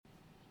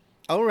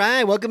All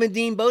right, welcome to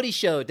Dean Bodie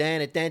Show.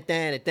 Dean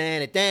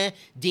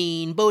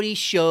Bodie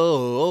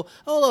Show.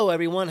 Hello,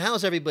 everyone.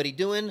 How's everybody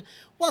doing?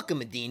 Welcome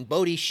to Dean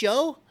Bodie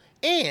Show.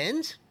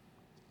 And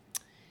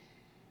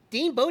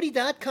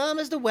DeanBodie.com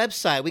is the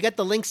website. We got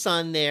the links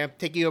on there.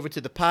 Take you over to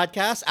the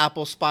podcast,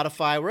 Apple,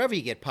 Spotify, wherever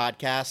you get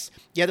podcasts.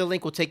 The other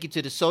link will take you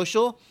to the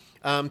social,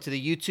 to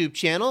the YouTube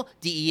channel.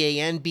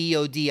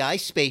 DeanBodi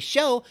space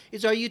show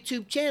is our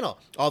YouTube channel.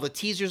 All the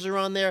teasers are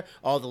on there,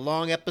 all the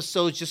long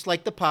episodes, just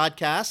like the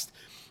podcast.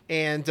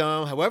 And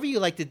however you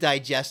like to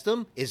digest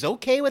them is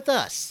okay with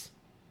us.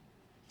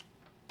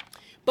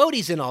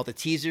 Bodie's in all the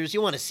teasers.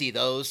 You want to see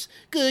those.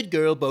 Good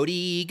girl,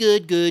 Bodie.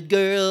 Good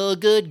girl,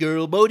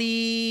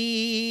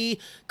 Bodie.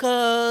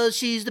 'Cause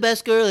she's the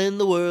best girl in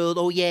the world.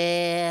 Oh,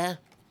 yeah.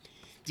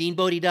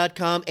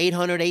 DeanBodie.com,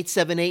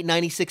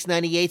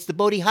 800-878-9698. It's the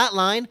Bodie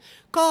hotline.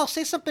 Call.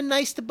 Say something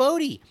nice to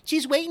Bodie.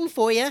 She's waiting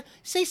for you.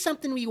 Say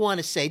something you want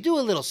to say. Do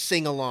a little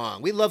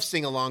sing-along. We love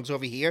sing-alongs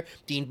over here.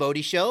 Dean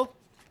Bodie Show.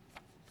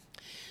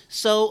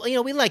 So,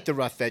 we like the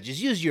rough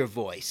edges. Use your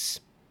voice.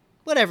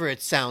 Whatever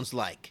it sounds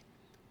like.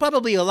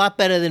 Probably a lot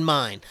better than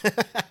mine.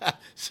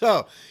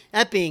 So,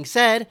 that being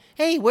said,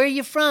 hey, where are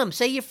you from?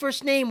 Say your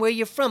first name, where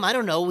you're from. I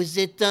don't know, is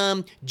it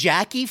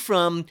Jackie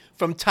from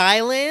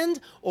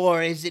Thailand?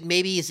 Or is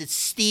it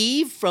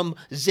Steve from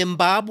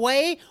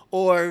Zimbabwe?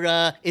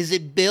 Or is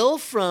it Bill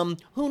from,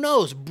 who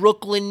knows,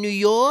 Brooklyn, New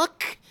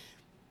York?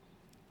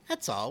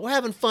 That's all. We're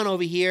having fun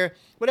over here.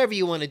 Whatever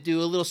you want to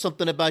do, a little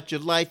something about your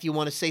life, you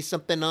want to say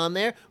something on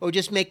there, or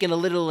just making a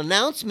little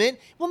announcement,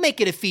 we'll make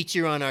it a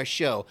feature on our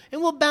show,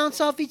 and we'll bounce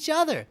off each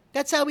other.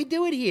 That's how we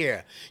do it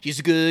here. She's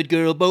a good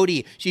girl,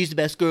 Bodie. She's the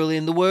best girl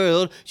in the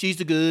world. She's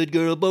the good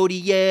girl, Bodie.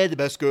 Yeah, the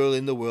best girl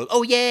in the world.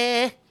 Oh,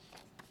 yeah.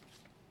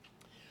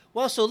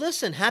 Well, so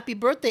listen, happy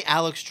birthday,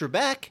 Alex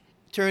Trebek.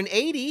 Turned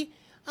 80.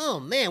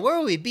 Oh, man, where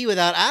would we be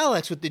without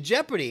Alex with the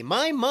Jeopardy?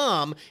 My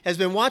mom has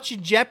been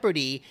watching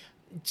Jeopardy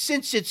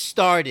since it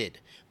started.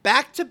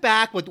 Back to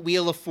back with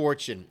Wheel of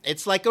Fortune.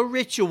 It's like a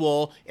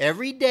ritual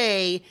every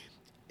day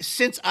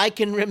since I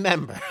can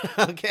remember,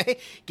 okay?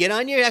 Get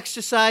on your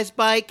exercise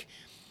bike,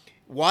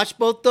 watch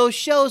both those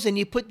shows, and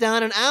you put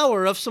down an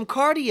hour of some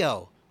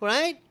cardio,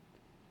 right?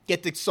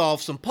 Get to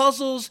solve some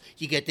puzzles.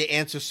 You get to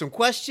answer some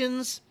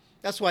questions.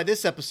 That's why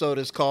this episode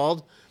is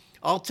called,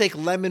 I'll Take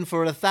Lemon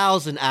for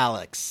 1,000,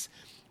 Alex.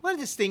 What is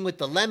this thing with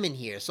the lemon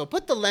here? So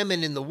put the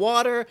lemon in the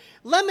water.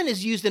 Lemon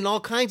is used in all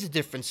kinds of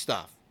different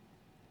stuff.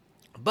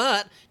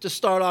 But to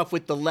start off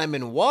with the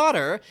lemon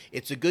water,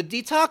 it's a good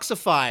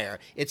detoxifier.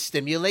 It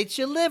stimulates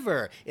your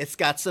liver. It's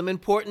got some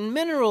important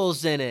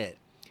minerals in it,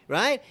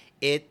 right?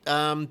 It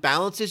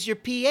balances your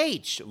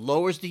pH,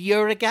 lowers the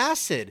uric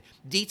acid,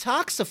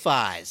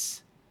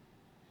 detoxifies.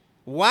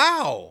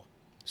 Wow!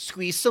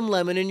 Squeeze some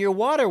lemon in your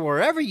water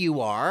wherever you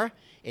are,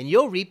 and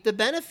you'll reap the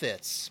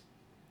benefits.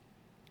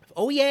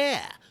 Oh,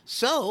 yeah.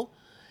 So,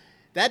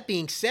 that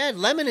being said,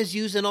 lemon is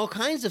used in all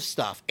kinds of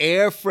stuff.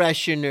 Air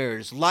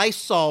fresheners,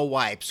 Lysol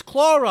wipes,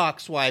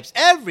 Clorox wipes.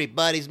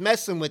 Everybody's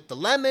messing with the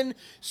lemon.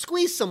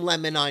 Squeeze some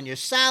lemon on your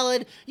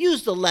salad.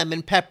 Use the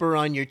lemon pepper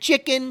on your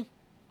chicken.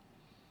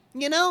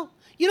 You don't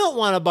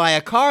want to buy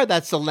a car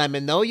that's a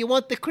lemon, though. You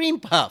want the cream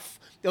puff.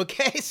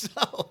 Okay?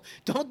 So,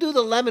 don't do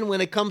the lemon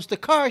when it comes to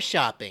car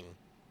shopping.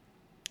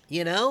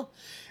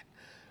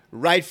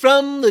 Right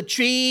from the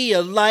tree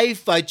of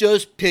life, I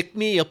just picked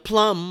me a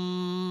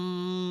plum.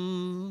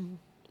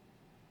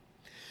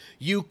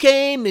 You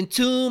came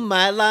into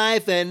my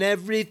life and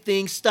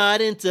everything's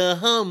starting to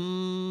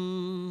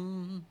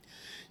hum.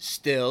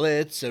 Still,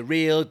 it's a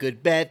real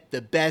good bet.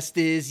 The best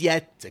is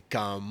yet to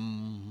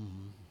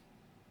come.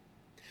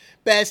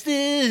 Best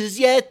is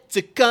yet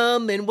to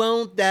come, and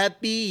won't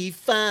that be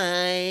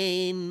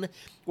fine?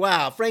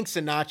 Wow, Frank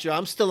Sinatra.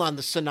 I'm still on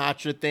the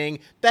Sinatra thing.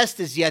 Best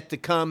is yet to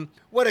come.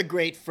 What a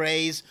great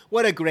phrase.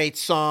 What a great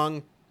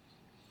song.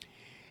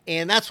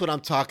 And that's what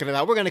I'm talking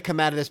about. We're going to come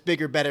out of this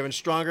bigger, better, and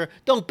stronger.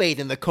 Don't bathe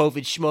in the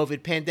COVID,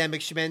 schmovid,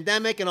 pandemic,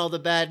 shmendemic, and all the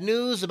bad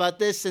news about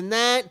this and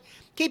that.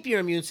 Keep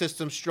your immune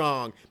system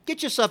strong.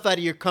 Get yourself out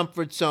of your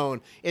comfort zone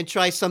and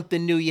try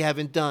something new you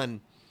haven't done.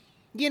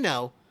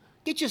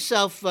 Get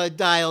yourself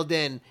dialed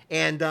in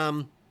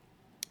and,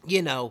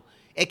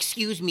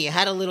 excuse me, I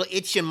had a little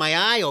itch in my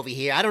eye over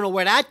here. I don't know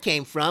where that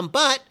came from,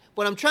 but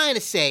what I'm trying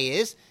to say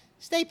is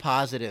stay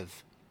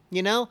positive,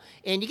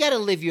 and you got to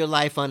live your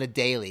life on a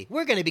daily.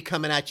 We're going to be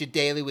coming at you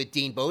daily with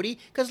Dean Bodie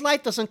because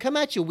life doesn't come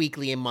at you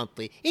weekly and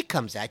monthly. It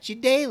comes at you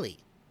daily,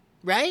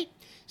 right?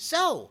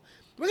 So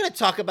we're going to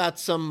talk about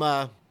some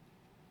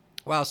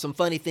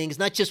funny things,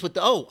 not just with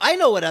I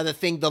know what other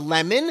thing, the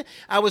lemon.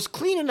 I was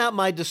cleaning out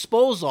my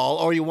disposal,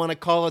 or you want to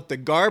call it the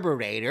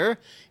garburator,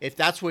 if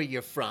that's where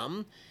you're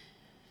from.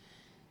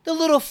 The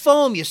little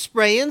foam you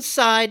spray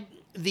inside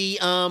the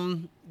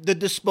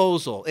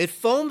disposal. It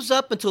foams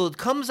up until it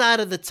comes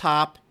out of the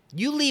top.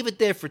 You leave it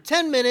there for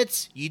 10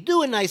 minutes. You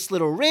do a nice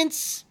little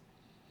rinse.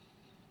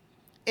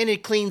 And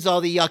it cleans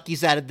all the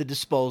yuckies out of the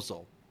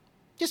disposal.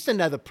 Just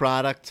another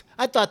product.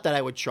 I thought that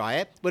I would try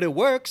it, but it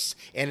works.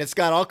 And it's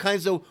got all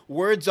kinds of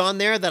words on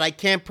there that I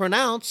can't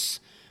pronounce.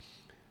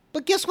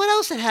 But guess what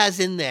else it has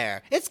in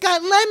there? It's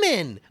got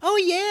lemon. Oh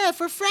yeah,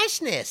 for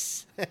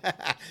freshness.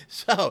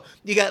 So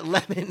you got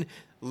lemon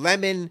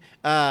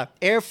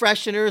air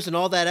fresheners and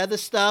all that other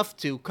stuff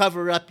to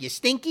cover up your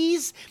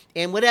stinkies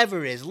and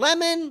whatever is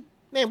lemon.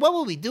 Man, what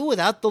will we do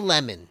without the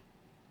lemon?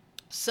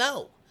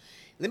 So,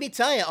 let me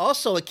tell you,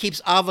 also it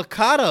keeps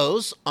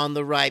avocados on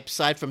the ripe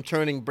side from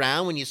turning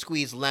brown when you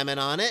squeeze lemon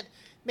on it.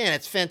 Man,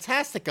 it's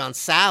fantastic on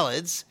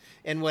salads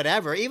and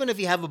whatever. Even if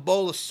you have a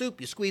bowl of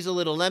soup, you squeeze a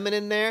little lemon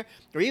in there,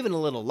 or even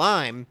a little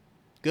lime.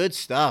 Good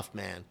stuff,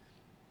 man.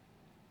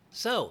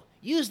 So,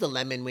 use the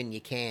lemon when you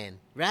can,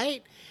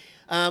 right?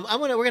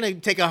 We're gonna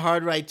take a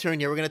hard right turn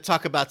here. We're gonna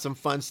talk about some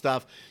fun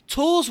stuff.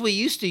 Tools we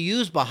used to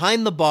use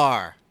behind the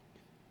bar.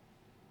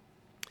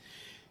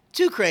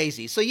 Too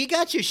crazy. So you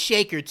got your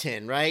shaker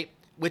tin, right?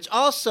 Which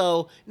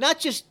also not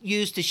just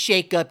used to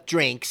shake up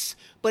drinks,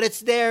 but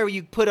it's there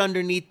you put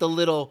underneath the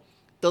little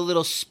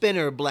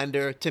spinner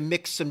blender to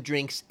mix some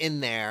drinks in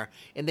there,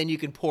 and then you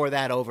can pour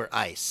that over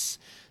ice.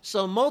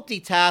 So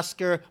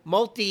multitasker,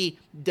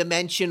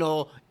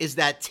 multi-dimensional is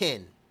that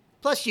tin.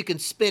 Plus you can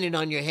spin it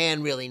on your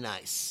hand really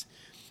nice.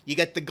 You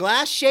got the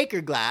glass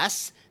shaker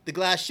glass. The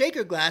glass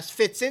shaker glass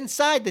fits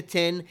inside the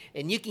tin,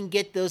 and you can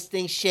get those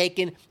things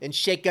shaken and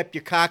shake up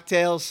your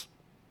cocktails.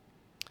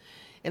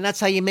 And that's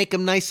how you make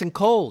them nice and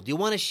cold. You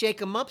want to shake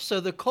them up so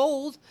they're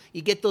cold.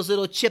 You get those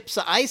little chips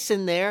of ice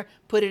in there,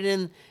 put it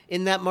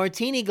in that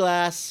martini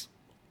glass.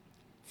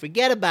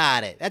 Forget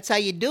about it. That's how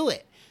you do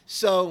it.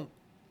 So,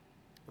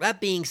 that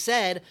being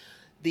said,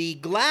 the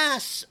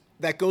glass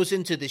that goes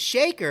into the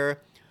shaker,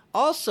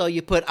 also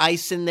you put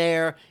ice in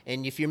there,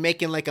 and if you're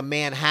making like a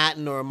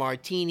Manhattan or a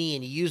martini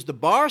and you use the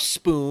bar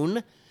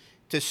spoon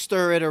to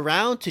stir it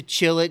around to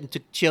chill it,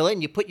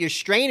 and you put your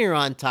strainer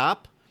on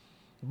top,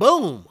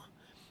 boom.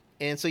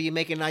 And so you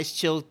make a nice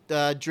chilled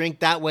drink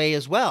that way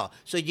as well.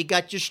 So you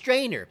got your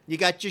strainer, you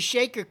got your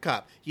shaker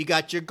cup, you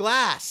got your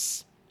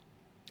glass.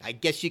 I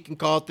guess you can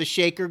call it the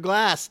shaker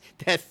glass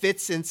that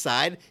fits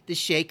inside the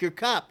shaker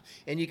cup.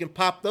 And you can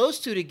pop those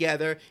two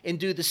together and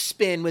do the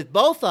spin with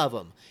both of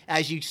them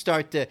as you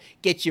start to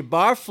get your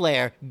bar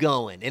flair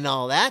going and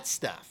all that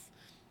stuff.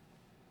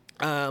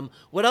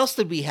 What else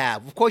did we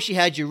have? Of course, you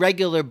had your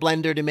regular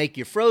blender to make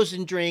your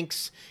frozen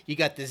drinks. You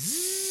got the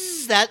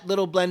zzz, that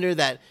little blender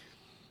that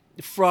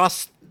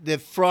froths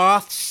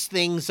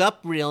things up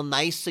real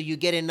nice, so you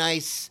get a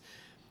nice,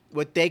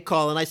 what they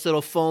call a nice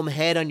little foam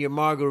head on your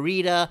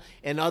margarita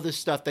and other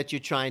stuff that you're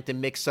trying to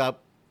mix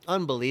up.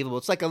 Unbelievable.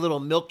 It's like a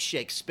little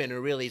milkshake spinner,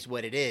 really, is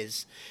what it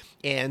is.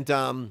 And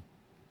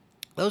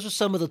those are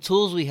some of the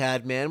tools we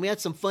had, man. We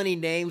had some funny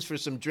names for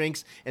some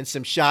drinks and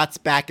some shots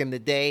back in the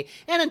day.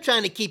 And I'm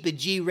trying to keep it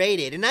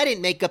G-rated. And I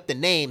didn't make up the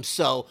names,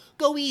 so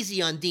go easy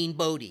on Dean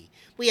Bodie.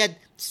 We had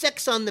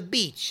Sex on the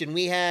Beach, and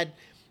we had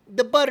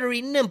the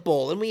Buttery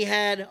Nimple, and we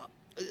had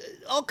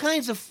all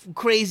kinds of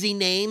crazy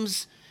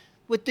names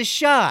with the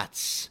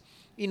shots.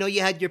 You know,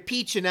 you had your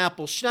peach and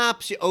apple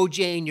schnapps, your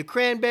OJ and your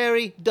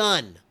cranberry,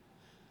 done.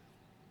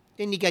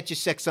 Then you got your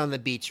Sex on the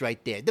Beach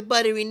right there. The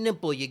Buttery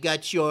Nimple, you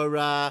got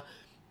your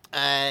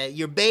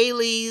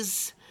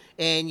Baileys,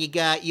 and you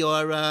got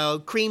your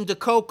cream de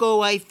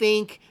cocoa, I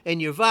think,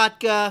 and your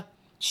vodka.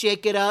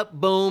 Shake it up,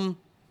 boom.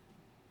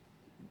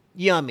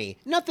 Yummy.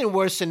 Nothing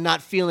worse than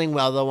not feeling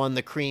well, though, on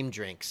the cream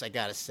drinks, I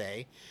gotta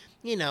say.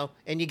 You know,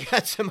 and you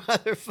got some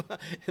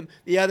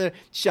the other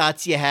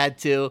shots you had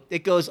too.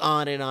 It goes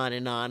on and on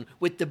and on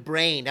with the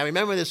brain. I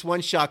remember this one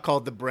shot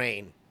called the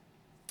brain.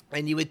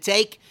 And you would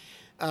take,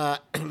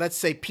 let's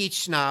say, peach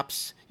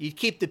schnapps. You'd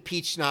keep the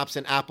peach schnapps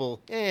and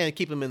apple,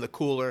 keep them in the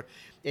cooler.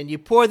 And you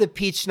pour the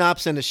peach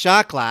schnapps in a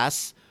shot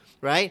glass,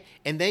 right?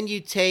 And then you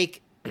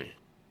take,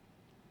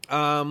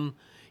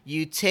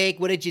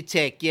 what did you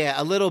take?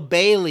 Yeah, a little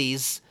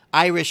Bailey's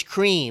Irish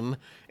cream.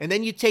 And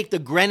then you take the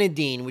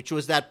grenadine, which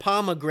was that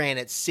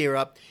pomegranate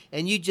syrup,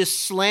 and you just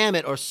slam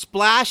it or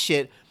splash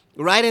it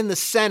right in the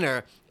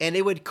center, and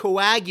it would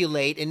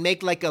coagulate and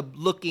make like a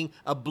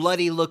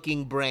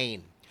bloody-looking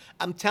brain.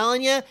 I'm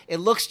telling you, it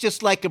looks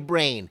just like a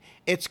brain.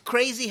 It's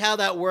crazy how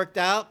that worked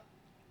out,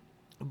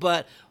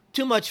 but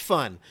too much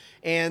fun.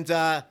 And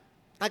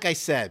like I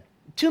said,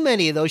 too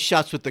many of those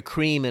shots with the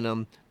cream in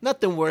them.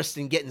 Nothing worse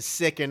than getting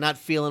sick or not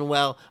feeling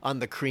well on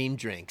the cream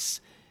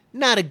drinks.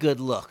 Not a good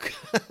look,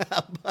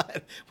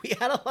 but we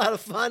had a lot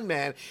of fun,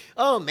 man.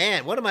 Oh,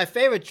 man, one of my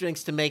favorite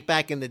drinks to make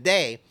back in the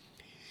day.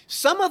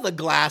 Some of the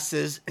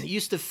glasses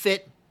used to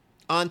fit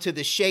onto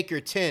the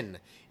shaker tin,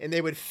 and they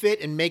would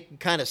fit and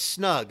make kind of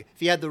snug.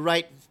 If you had the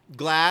right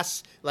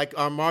glass, like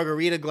our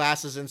margarita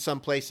glasses in some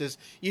places,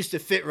 used to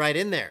fit right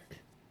in there.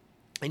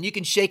 And you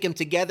can shake them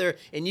together,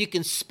 and you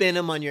can spin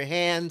them on your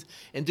hand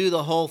and do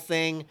the whole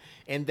thing,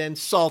 and then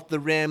salt the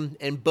rim,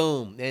 and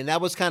boom. And that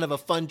was kind of a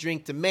fun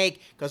drink to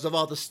make because of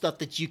all the stuff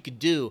that you could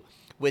do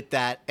with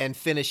that and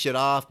finish it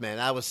off, man.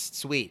 That was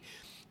sweet.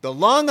 The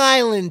Long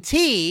Island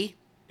tea,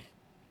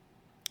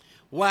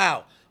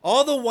 wow.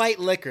 All the white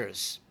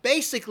liquors.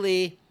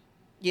 Basically,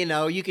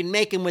 You can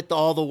make them with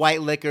all the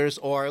white liquors,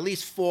 or at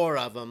least 4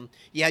 of them.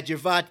 You had your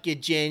vodka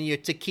gin, your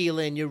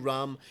tequila, and your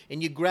rum,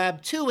 and you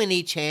grab 2 in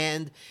each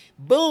hand.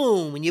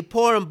 Boom! And you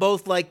pour them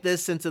both like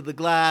this into the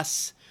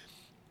glass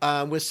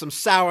with some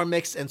sour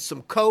mix and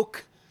some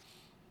Coke,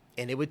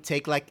 and it would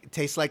taste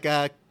like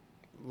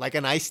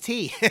an iced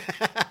tea.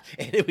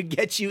 And it would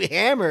get you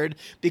hammered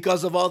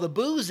because of all the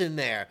booze in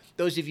there.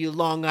 Those of you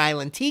Long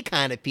Island tea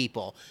kind of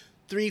people.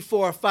 3,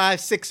 4, 5,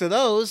 6 of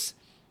those.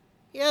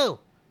 You're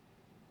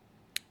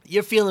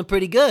feeling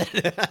pretty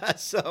good.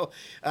 So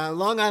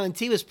Long Island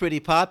tea was pretty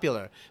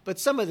popular. But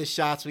some of the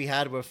shots we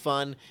had were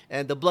fun.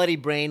 And the Bloody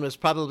Brain was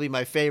probably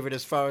my favorite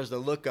as far as the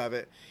look of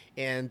it.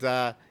 And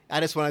I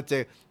just wanted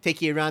to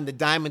take you around the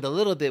diamond a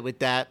little bit with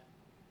that.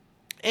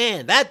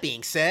 And that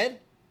being said,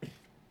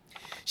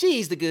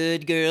 she's the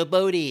good girl,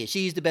 Bodie.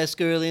 She's the best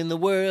girl in the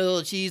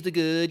world. She's the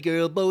good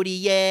girl, Bodie.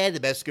 Yeah, the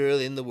best girl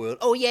in the world.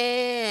 Oh,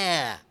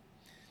 yeah.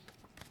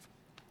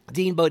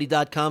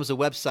 DeanBodie.com is a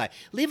website.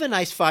 Leave a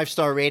nice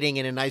 5-star rating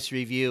and a nice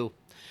review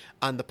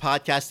on the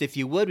podcast if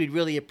you would. We'd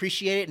really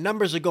appreciate it.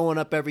 Numbers are going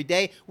up every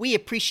day. We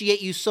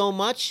appreciate you so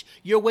much.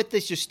 You're with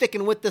us. You're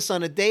sticking with us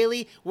on a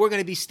daily. We're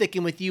going to be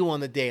sticking with you on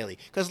the daily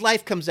because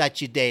life comes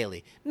at you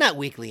daily, not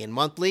weekly and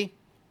monthly.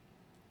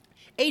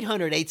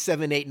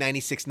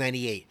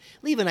 800-878-9698.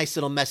 Leave a nice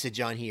little message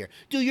on here.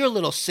 Do your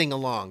little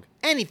sing-along.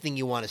 Anything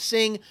you want to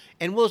sing,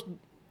 and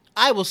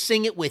I will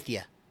sing it with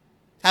you.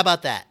 How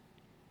about that?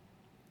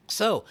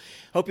 So,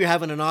 hope you're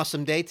having an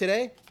awesome day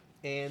today.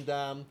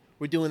 And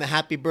we're doing a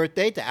happy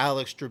birthday to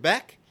Alex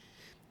Trebek.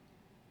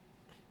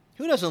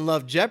 Who doesn't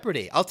love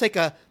Jeopardy? I'll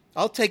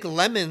take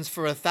lemons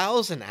for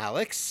 1,000,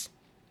 Alex.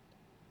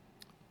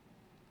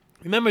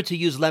 Remember to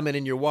use lemon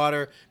in your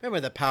water. Remember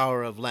the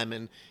power of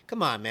lemon.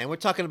 Come on, man. We're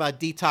talking about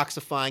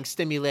detoxifying,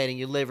 stimulating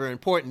your liver,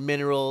 important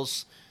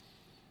minerals,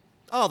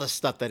 all the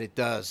stuff that it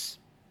does.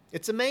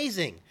 It's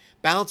amazing.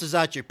 Balances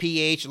out your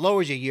pH,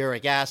 lowers your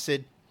uric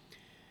acid.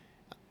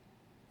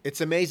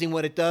 It's amazing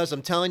what it does.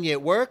 I'm telling you,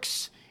 it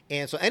works.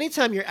 And so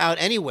anytime you're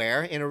out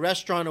anywhere, in a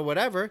restaurant or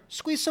whatever,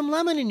 squeeze some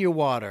lemon in your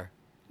water.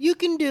 You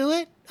can do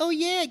it. Oh,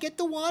 yeah, get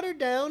the water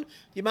down.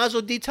 You might as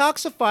well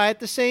detoxify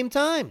at the same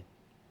time.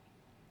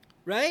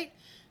 Right?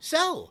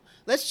 So,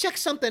 let's check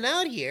something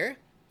out here.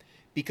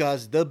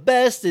 Because the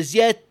best is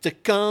yet to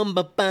come.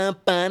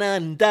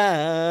 Ba-ba-ba-da-da.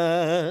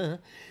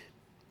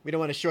 We don't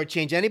want to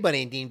shortchange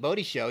anybody in Dean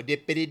Bodie Show.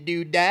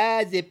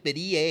 Dippity-doo-da,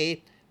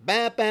 zippity-yay.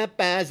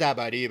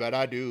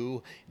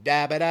 Ba-ba-ba-zabba-dee-ba-da-doo.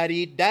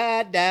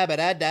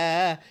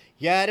 Da-ba-da-dee-da-da-ba-da-da.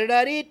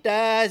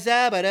 Ya-da-da-dee-da,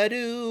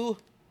 zabba-da-doo.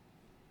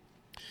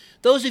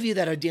 Those of you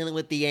that are dealing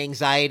with the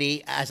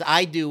anxiety, as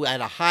I do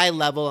at a high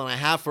level, and I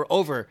have for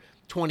over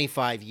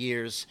 25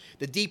 years,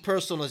 the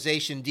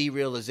depersonalization,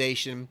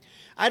 derealization,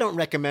 I don't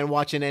recommend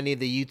watching any of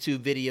the YouTube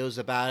videos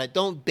about it.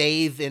 Don't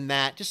bathe in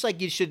that, just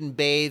like you shouldn't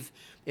bathe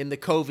in the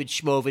COVID,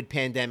 schmovid,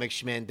 pandemic,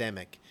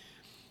 schmandemic.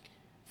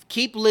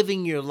 Keep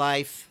living your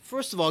life.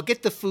 First of all,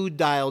 get the food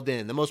dialed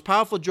in. The most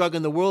powerful drug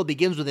in the world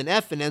begins with an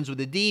F and ends with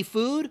a D,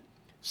 food.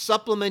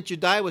 Supplement your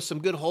diet with some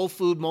good whole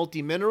food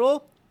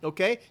multi-mineral,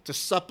 okay, to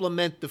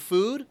supplement the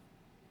food.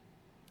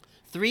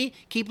 3,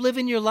 keep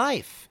living your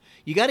life.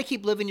 You got to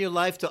keep living your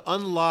life to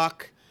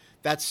unlock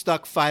that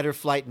stuck fight or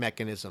flight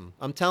mechanism.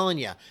 I'm telling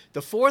you.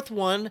 The 4th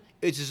one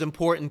is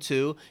important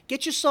too.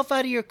 Get yourself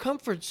out of your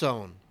comfort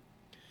zone.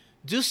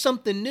 Do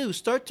something new.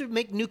 Start to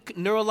make new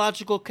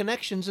neurological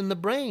connections in the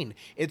brain.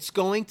 It's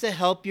going to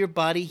help your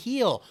body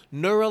heal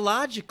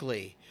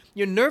neurologically.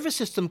 Your nervous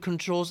system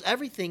controls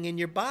everything in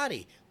your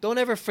body. Don't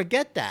ever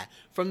forget that.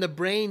 From the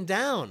brain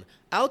down,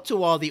 out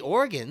to all the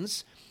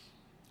organs,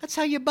 that's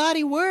how your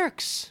body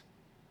works.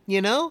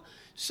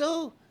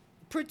 So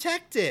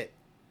protect it.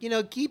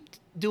 Keep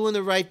doing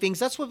the right things.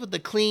 That's what with the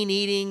clean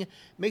eating.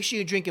 Make sure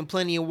you're drinking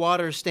plenty of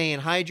water, staying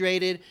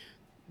hydrated.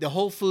 The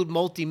whole food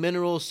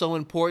multi-mineral is so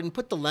important.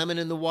 Put the lemon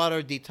in the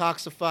water,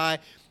 detoxify.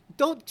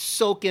 Don't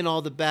soak in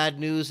all the bad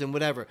news and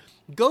whatever.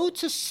 Go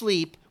to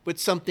sleep with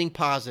something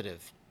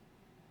positive.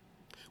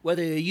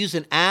 Whether you use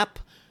an app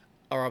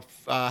or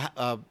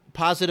a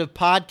positive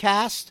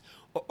podcast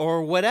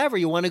or whatever,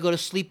 you want to go to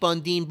sleep on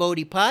Dean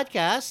Bodie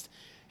podcast,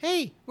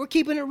 hey, we're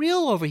keeping it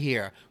real over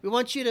here. We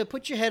want you to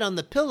put your head on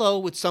the pillow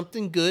with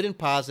something good and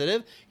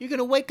positive. You're going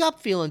to wake up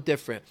feeling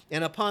different.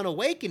 And upon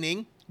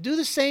awakening, do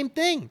the same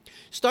thing.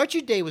 Start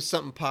your day with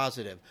something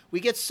positive. We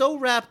get so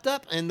wrapped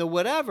up in the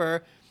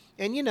whatever,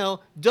 and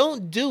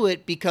don't do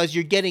it because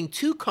you're getting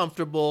too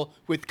comfortable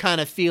with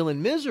kind of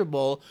feeling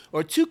miserable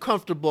or too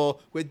comfortable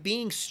with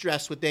being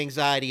stressed with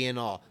anxiety and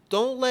all.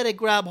 Don't let it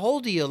grab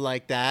hold of you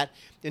like that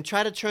and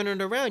try to turn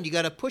it around. You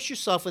got to push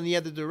yourself in the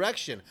other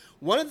direction.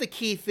 One of the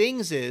key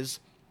things is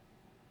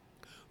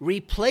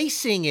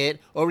replacing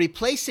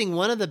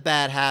one of the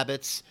bad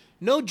habits.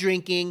 No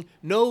drinking,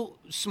 no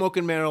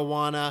smoking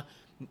marijuana,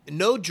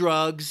 no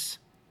drugs,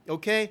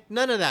 okay?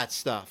 None of that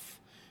stuff.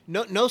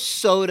 No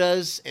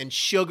sodas and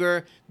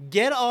sugar.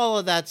 Get all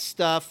of that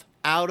stuff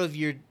out of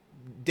your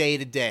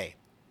day-to-day,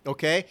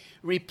 okay?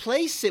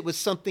 Replace it with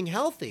something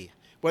healthy.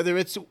 Whether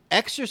it's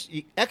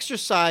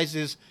exercise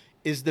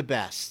is the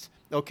best.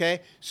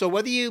 Okay? So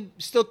whether you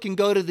still can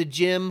go to the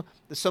gym,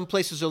 some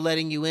places are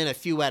letting you in a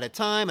few at a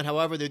time, and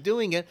however they're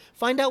doing it,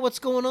 find out what's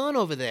going on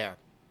over there.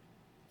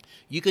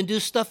 You can do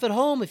stuff at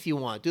home if you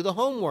want. Do the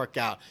home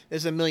workout.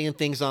 There's a million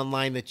things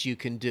online that you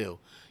can do,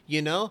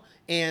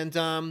 And,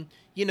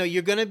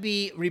 you're going to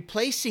be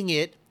replacing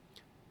it,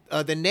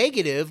 the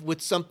negative,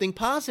 with something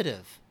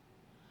positive.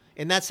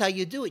 And that's how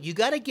you do it. You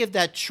got to give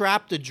that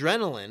trapped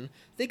adrenaline,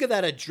 think of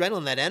that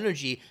adrenaline, that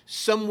energy,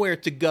 somewhere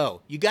to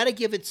go. You got to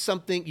give it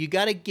something. You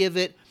got to give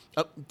it,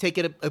 take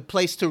it a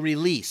place to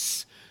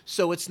release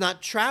so it's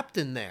not trapped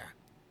in there.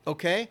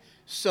 Okay?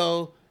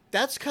 So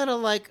that's kind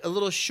of like a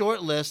little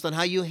short list on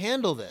how you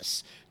handle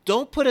this.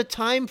 Don't put a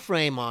time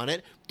frame on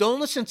it. Don't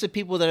listen to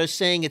people that are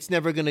saying it's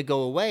never going to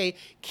go away.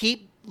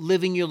 Keep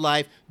living your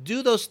life.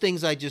 Do those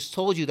things I just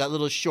told you, that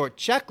little short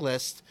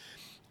checklist,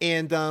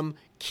 and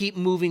keep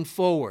moving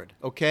forward,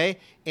 okay?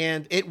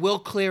 And it will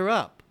clear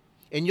up.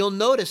 And you'll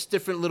notice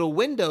different little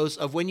windows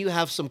of when you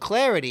have some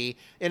clarity,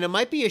 and it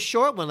might be a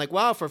short one, like,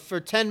 wow, for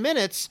 10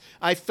 minutes,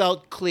 I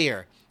felt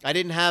clear. I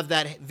didn't have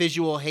that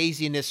visual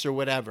haziness or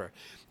whatever.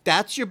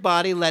 That's your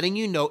body letting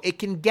you know it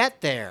can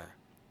get there,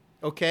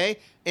 okay?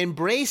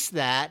 Embrace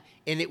that,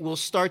 and it will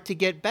start to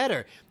get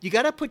better. You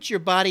got to put your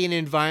body in an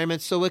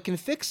environment so it can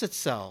fix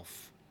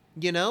itself,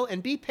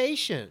 and be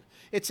patient.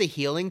 It's a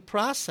healing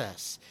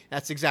process.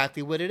 That's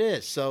exactly what it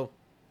is. So,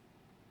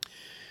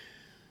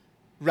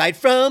 right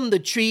from the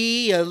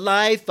tree of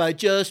life, I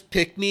just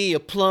picked me a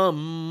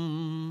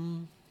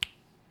plum.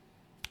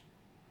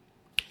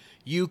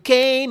 You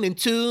came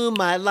into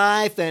my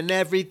life and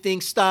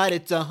everything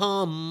started to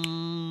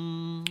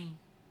hum.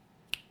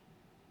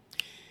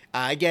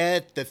 I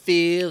get the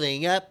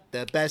feeling up,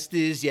 the best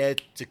is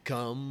yet to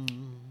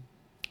come.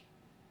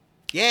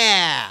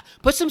 Yeah,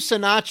 put some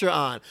Sinatra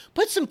on.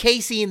 Put some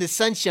Casey and the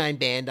Sunshine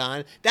Band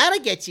on. That'll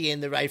get you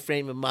in the right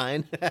frame of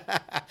mind.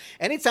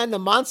 Anytime the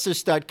monsters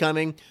start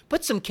coming,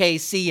 put some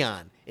KC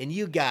on, and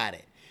you got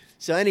it.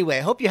 So anyway,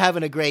 I hope you're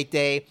having a great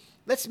day.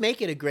 Let's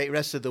make it a great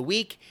rest of the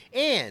week.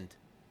 And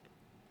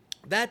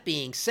that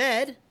being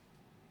said,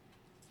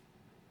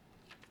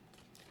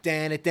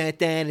 Dean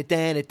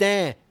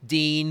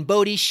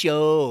Bodie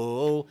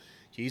Show.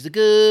 She's a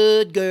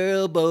good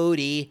girl,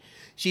 Bodie.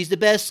 She's the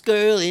best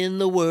girl in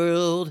the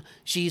world.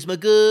 She's my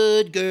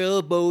good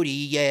girl, Bodie.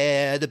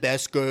 Yeah, the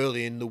best girl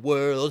in the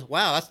world.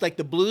 Wow, that's like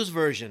the blues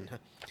version.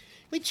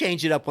 We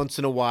change it up once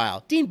in a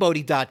while.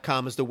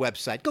 DeanBodie.com is the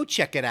website. Go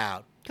check it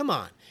out. Come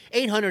on.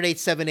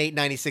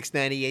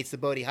 800-878-9698 is the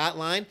Bodie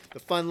hotline, the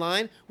fun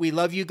line. We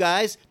love you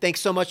guys.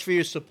 Thanks so much for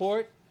your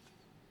support.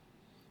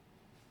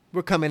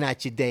 We're coming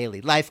at you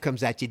daily. Life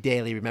comes at you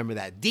daily. Remember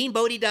that.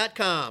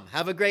 DeanBodie.com.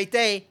 Have a great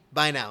day.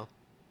 Bye now.